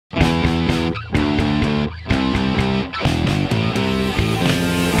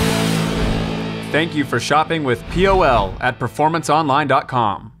Thank you for shopping with POL at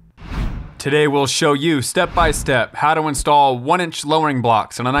performanceonline.com. Today we'll show you step by step how to install 1-inch lowering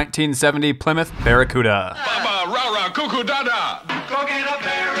blocks on a 1970 Plymouth Barracuda. Baba, rara, cuckoo, dada. Go get a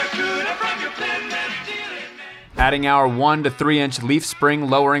Barracuda from your Plymouth dealer. Adding our 1 to 3-inch leaf spring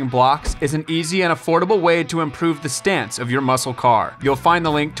lowering blocks is an easy and affordable way to improve the stance of your muscle car. You'll find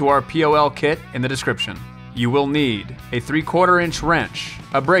the link to our POL kit in the description. You will need a 3/4-inch wrench,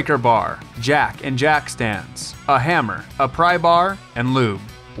 a breaker bar, jack and jack stands, a hammer, a pry bar, and lube.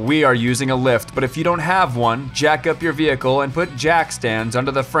 We are using a lift, but if you don't have one, jack up your vehicle and put jack stands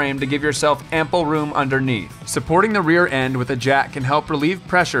under the frame to give yourself ample room underneath. Supporting the rear end with a jack can help relieve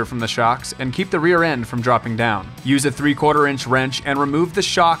pressure from the shocks and keep the rear end from dropping down. Use a 3/4-inch wrench and remove the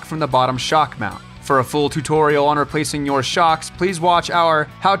shock from the bottom shock mount. For a full tutorial on replacing your shocks, please watch our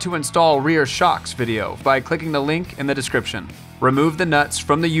How to Install Rear Shocks video by clicking the link in the description. Remove the nuts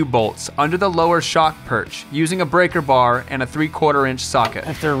from the U-bolts under the lower shock perch using a breaker bar and a 3/4-inch socket.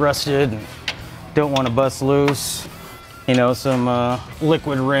 If they're rusted and don't want to bust loose, some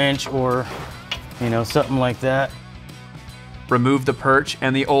liquid wrench or, something like that. Remove the perch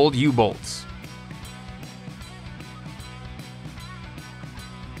and the old U-bolts.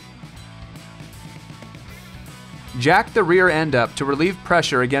 Jack the rear end up to relieve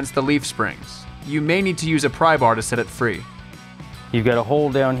pressure against the leaf springs. You may need to use a pry bar to set it free. You've got a hole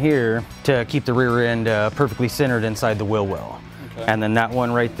down here to keep the rear end perfectly centered inside the wheel well. Okay. And then that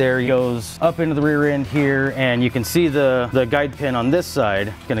one right there goes up into the rear end here, and you can see the guide pin on this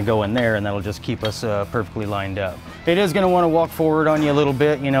side gonna go in there, and that'll just keep us perfectly lined up. It is gonna wanna walk forward on you a little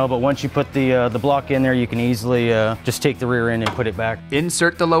bit, but once you put the block in there, you can easily just take the rear end and put it back.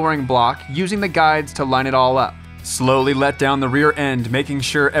 Insert the lowering block using the guides to line it all up. Slowly let down the rear end, making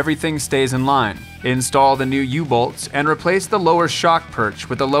sure everything stays in line. Install the new U-bolts and replace the lower shock perch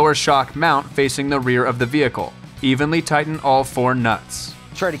with the lower shock mount facing the rear of the vehicle. Evenly tighten all 4 nuts.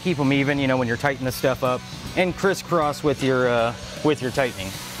 Try to keep them even, when you're tightening this stuff up, and crisscross with your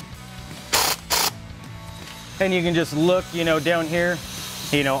tightening. And you can just look, down here,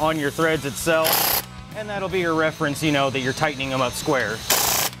 on your threads itself, and that'll be your reference, that you're tightening them up square.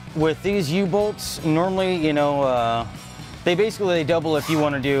 With these U-bolts, normally, they double if you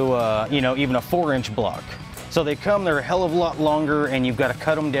want to do, even a 4-inch block. So they're a hell of a lot longer, and you've got to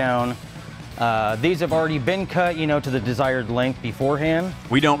cut them down. These have already been cut, to the desired length beforehand.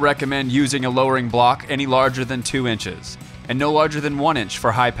 We don't recommend using a lowering block any larger than 2 inches, and no larger than 1 inch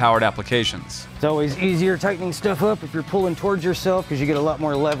for high-powered applications. It's always easier tightening stuff up if you're pulling towards yourself, because you get a lot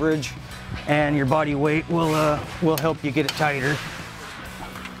more leverage, and your body weight will help you get it tighter.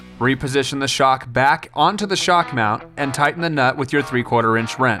 Reposition the shock back onto the shock mount and tighten the nut with your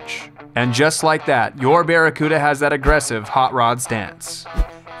 3/4-inch wrench. And just like that, your Barracuda has that aggressive hot rod stance.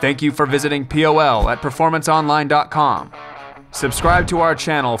 Thank you for visiting POL at performanceonline.com. Subscribe to our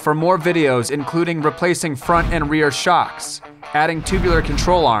channel for more videos including replacing front and rear shocks, adding tubular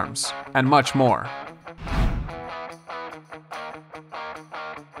control arms, and much more.